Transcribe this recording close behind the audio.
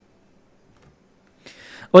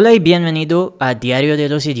Hola y bienvenido a Diario de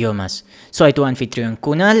los Idiomas. Soy tu anfitrión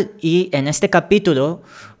Kunal y en este capítulo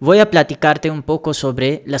voy a platicarte un poco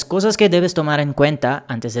sobre las cosas que debes tomar en cuenta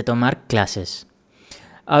antes de tomar clases.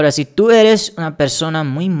 Ahora, si tú eres una persona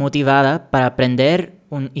muy motivada para aprender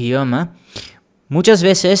un idioma, muchas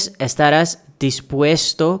veces estarás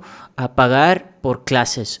dispuesto a pagar por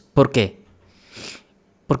clases. ¿Por qué?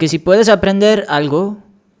 Porque si puedes aprender algo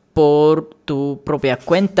por tu propia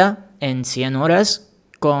cuenta en 100 horas,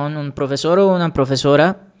 con un profesor o una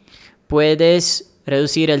profesora, puedes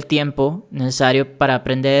reducir el tiempo necesario para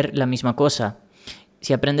aprender la misma cosa.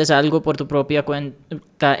 Si aprendes algo por tu propia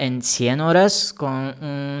cuenta en 100 horas con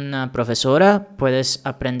una profesora, puedes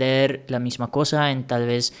aprender la misma cosa en tal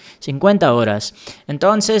vez 50 horas.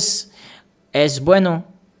 Entonces, es bueno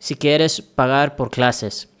si quieres pagar por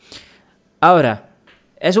clases. Ahora,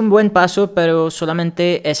 es un buen paso, pero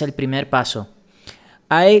solamente es el primer paso.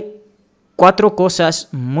 Hay 4 cosas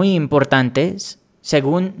muy importantes,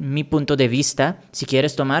 según mi punto de vista, si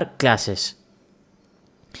quieres tomar clases.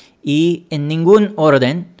 Y en ningún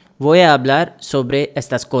orden voy a hablar sobre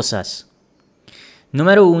estas cosas.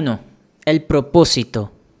 Número 1. El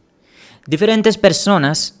propósito. Diferentes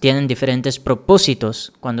personas tienen diferentes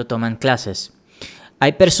propósitos cuando toman clases.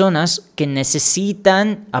 Hay personas que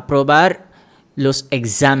necesitan aprobar los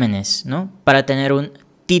exámenes, ¿no? Para tener un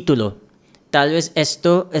título. Tal vez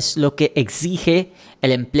esto es lo que exige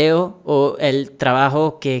el empleo o el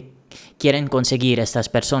trabajo que quieren conseguir estas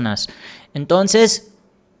personas. Entonces,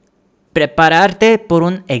 prepararte por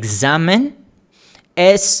un examen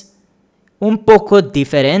es un poco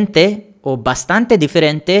diferente o bastante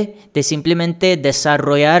diferente de simplemente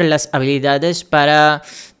desarrollar las habilidades para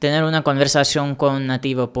tener una conversación con un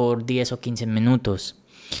nativo por 10 o 15 minutos.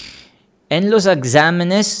 En los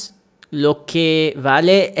exámenes, lo que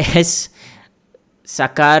vale es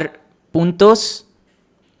sacar puntos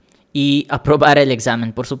y aprobar el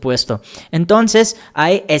examen, por supuesto. Entonces,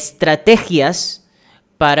 hay estrategias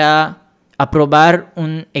para aprobar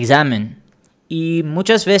un examen. Y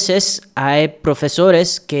muchas veces hay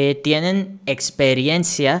profesores que tienen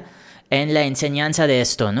experiencia en la enseñanza de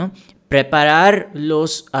esto, ¿no? Preparar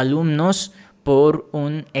los alumnos por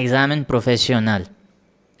un examen profesional.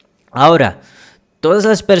 Ahora, todas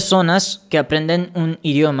las personas que aprenden un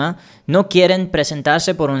idioma no quieren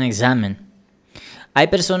presentarse por un examen. Hay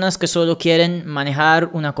personas que solo quieren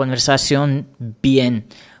manejar una conversación bien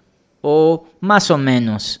o más o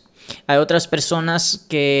menos. Hay otras personas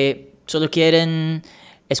que solo quieren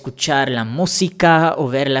escuchar la música o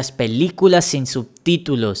ver las películas sin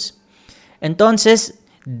subtítulos. Entonces,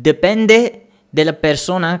 depende de la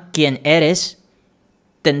persona quien eres,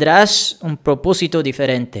 tendrás un propósito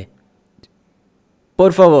diferente.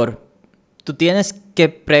 Por favor, tú te tienes que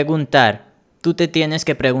preguntar,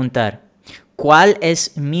 ¿cuál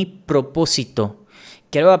es mi propósito?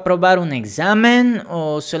 ¿Quiero aprobar un examen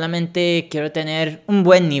o solamente quiero tener un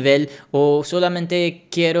buen nivel o solamente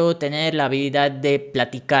quiero tener la habilidad de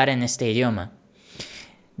platicar en este idioma?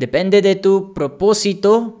 Depende de tu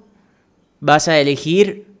propósito, vas a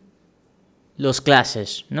elegir las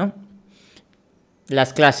clases, ¿no?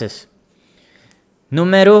 Las clases.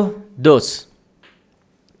 Número 2.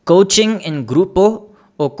 Coaching en grupo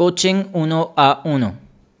o coaching 1 a 1.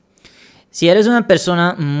 Si eres una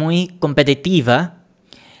persona muy competitiva,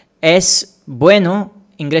 es bueno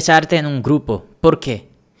ingresarte en un grupo. ¿Por qué?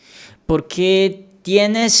 Porque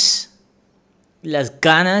tienes las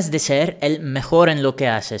ganas de ser el mejor en lo que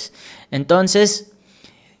haces. Entonces,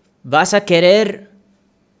 vas a querer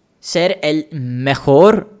ser el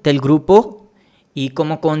mejor del grupo y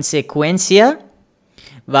como consecuencia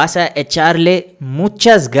vas a echarle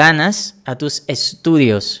muchas ganas a tus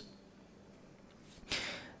estudios.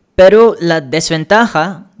 Pero la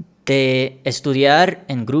desventaja de estudiar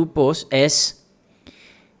en grupos es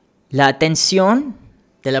la atención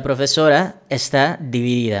de la profesora está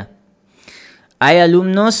dividida. Hay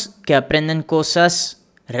alumnos que aprenden cosas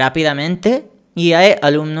rápidamente y hay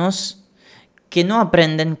alumnos que no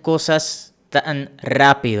aprenden cosas tan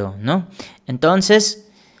rápido, ¿no? Entonces,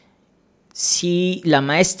 si la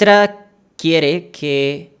maestra quiere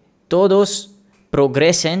que todos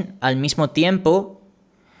progresen al mismo tiempo,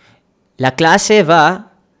 la clase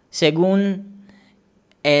va según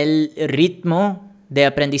el ritmo de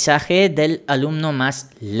aprendizaje del alumno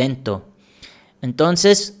más lento.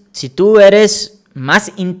 Entonces, si tú eres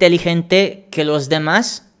más inteligente que los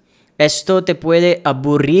demás, esto te puede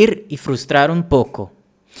aburrir y frustrar un poco.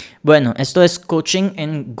 Bueno, esto es coaching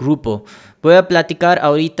en grupo. Voy a platicar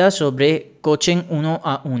ahorita sobre coaching 1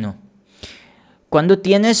 a 1. Cuando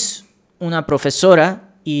tienes una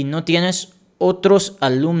profesora y no tienes otros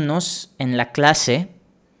alumnos en la clase,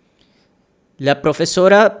 la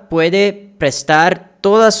profesora puede prestar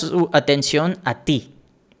toda su atención a ti.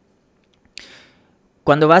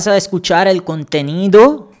 Cuando vas a escuchar el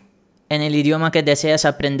contenido en el idioma que deseas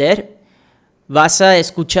aprender, vas a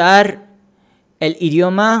escuchar el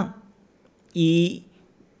idioma y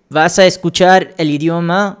vas a escuchar el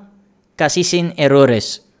idioma casi sin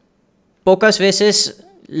errores. Pocas veces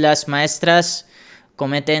las maestras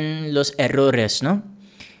cometen los errores, ¿no?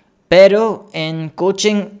 Pero en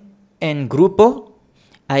coaching en grupo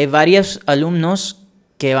hay varios alumnos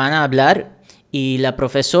que van a hablar y la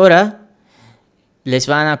profesora les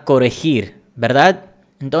van a corregir, ¿verdad?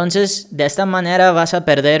 Entonces, de esta manera vas a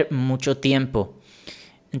perder mucho tiempo.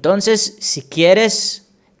 Entonces, si quieres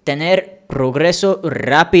tener progreso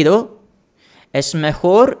rápido, es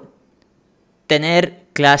mejor tener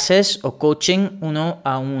clases o coaching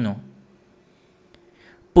 1-a-1.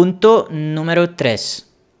 Punto número 3.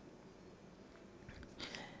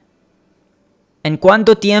 ¿En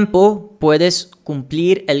cuánto tiempo puedes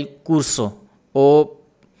cumplir el curso o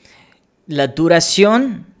la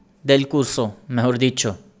duración del curso, mejor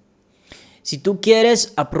dicho? Si tú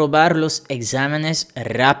quieres aprobar los exámenes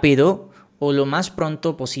rápido o lo más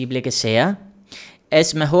pronto posible que sea,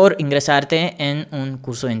 es mejor ingresarte en un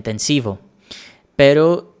curso intensivo.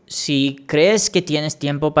 Pero si crees que tienes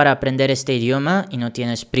tiempo para aprender este idioma y no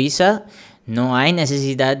tienes prisa, no hay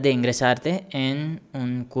necesidad de ingresarte en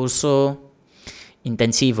un curso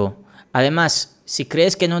intensivo. Además, si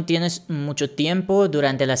crees que no tienes mucho tiempo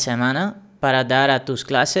durante la semana para dar a tus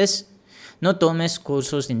clases, no tomes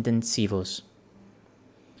cursos intensivos.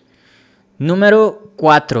 Número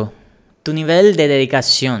 4. Tu nivel de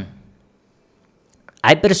dedicación.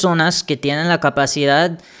 Hay personas que tienen la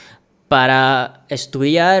capacidad para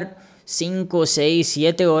estudiar 5, 6,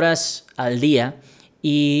 7 horas al día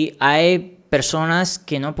y hay personas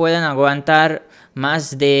que no pueden aguantar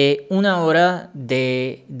más de 1 hora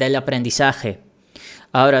del aprendizaje.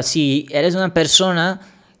 Ahora, si eres una persona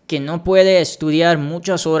que no puede estudiar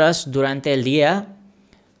muchas horas durante el día,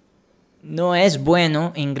 no es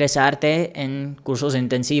bueno ingresarte en cursos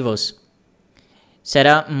intensivos.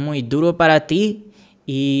 Será muy duro para ti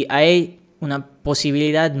y hay una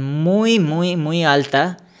posibilidad muy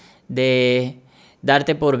alta de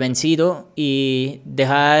darte por vencido y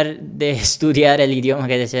dejar de estudiar el idioma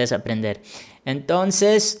que deseas aprender.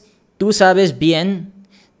 Entonces, tú sabes bien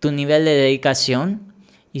tu nivel de dedicación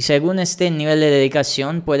y según este nivel de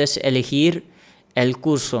dedicación puedes elegir el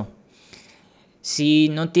curso. Si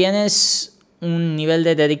no tienes un nivel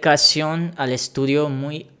de dedicación al estudio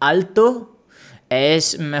muy alto,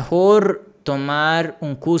 es mejor tomar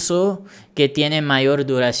un curso que tiene mayor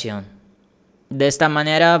duración. De esta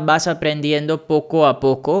manera vas aprendiendo poco a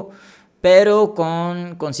poco, pero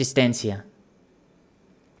con consistencia.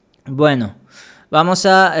 Bueno, vamos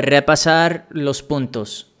a repasar los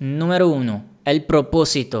puntos. Número 1, el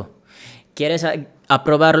propósito. ¿Quieres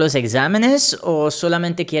aprobar los exámenes o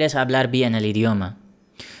solamente quieres hablar bien el idioma?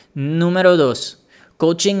 Número 2,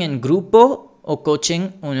 coaching en grupo o coaching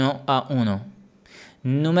 1-a-1.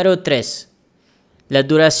 Número 3, la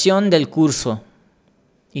duración del curso.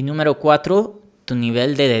 Y número 4, tu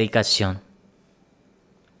nivel de dedicación.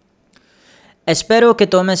 Espero que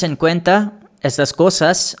tomes en cuenta estas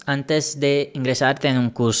cosas antes de ingresarte en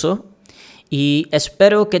un curso y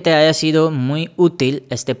espero que te haya sido muy útil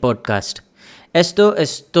este podcast. Esto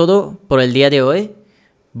es todo por el día de hoy.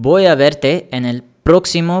 Voy a verte en el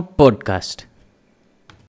próximo podcast.